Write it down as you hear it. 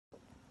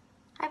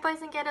Hi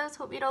boys and girls,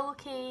 hope you're all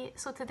okay.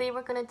 So today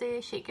we're going to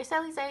do shake your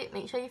sillies out.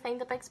 Make sure you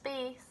find a big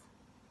space.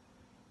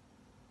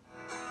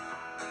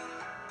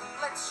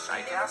 Let's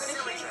shake our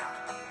sillies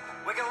out.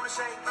 We're going to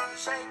shake,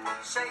 shake,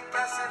 shake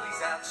our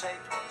sillies out. Shake,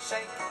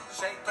 shake,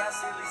 shake our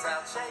sillies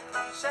out. Shake,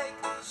 shake,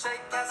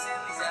 shake our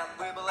sillies out.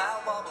 Wibble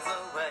our wobbles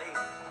away.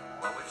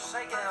 Well, we've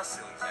shaken our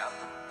sillies out.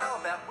 How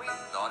about we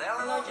nod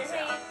our naughties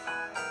out?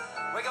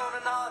 We're going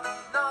to nod,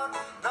 nod,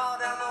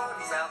 nod our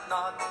naughties out.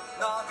 Nod,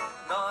 nod,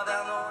 nod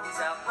our naughties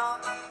out.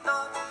 Nod,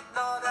 nod,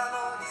 nod our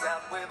naughties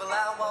out. Wibble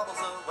our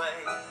wobbles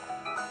away.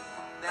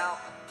 Now,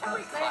 can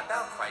we clap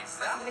our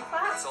crazes out?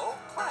 Let's all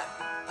clap.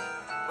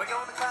 We're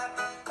going to clap,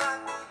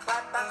 clap,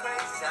 clap our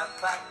crazies out.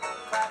 Clap,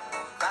 clap,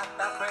 clap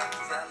our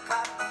crazies out.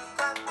 Clap,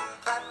 clap,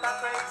 clap our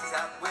crazies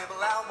out.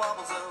 Wibble our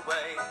wobbles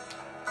away.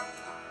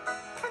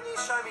 Can you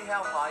show me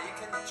how high you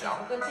can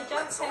jump? We're going to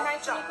jump. Let's all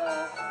jump.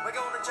 We're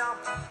going to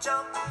jump,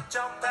 jump,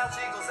 jump our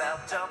jiggles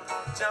out. Jump,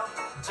 jump,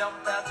 jump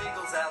our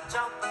jiggles out.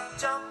 Jump,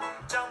 jump,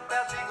 jump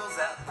our jiggles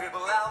out.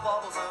 Wibble our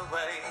wobbles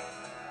away.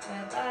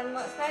 Well done.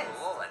 What's next?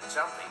 Oh, that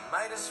jumping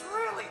made us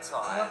really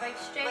tired. Big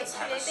stretch. Let's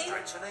have a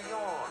stretch and a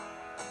yawn.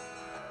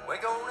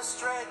 We're going to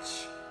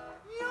stretch,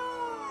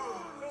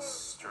 yawn,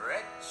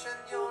 stretch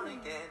and yawn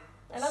again.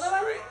 Another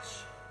one?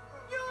 Stretch,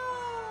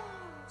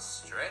 yawn,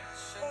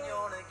 stretch and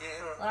yawn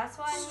again. Last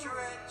one.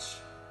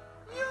 Stretch,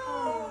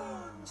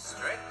 yawn,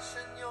 stretch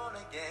and yawn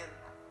again.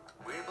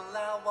 Wibble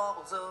our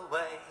wobbles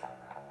away.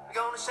 We're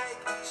going to shake,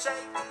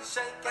 shake,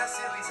 shake our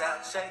sillies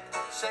out. Shake,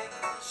 shake,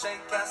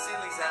 shake our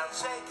sillies out.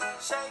 Shake,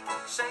 shake,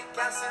 shake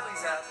our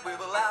sillies out.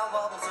 Wibble our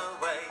wobbles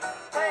away.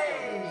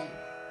 Hey!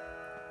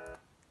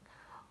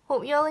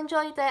 Hope you all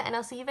enjoyed it and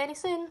I'll see you very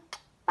soon.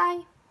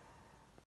 Bye.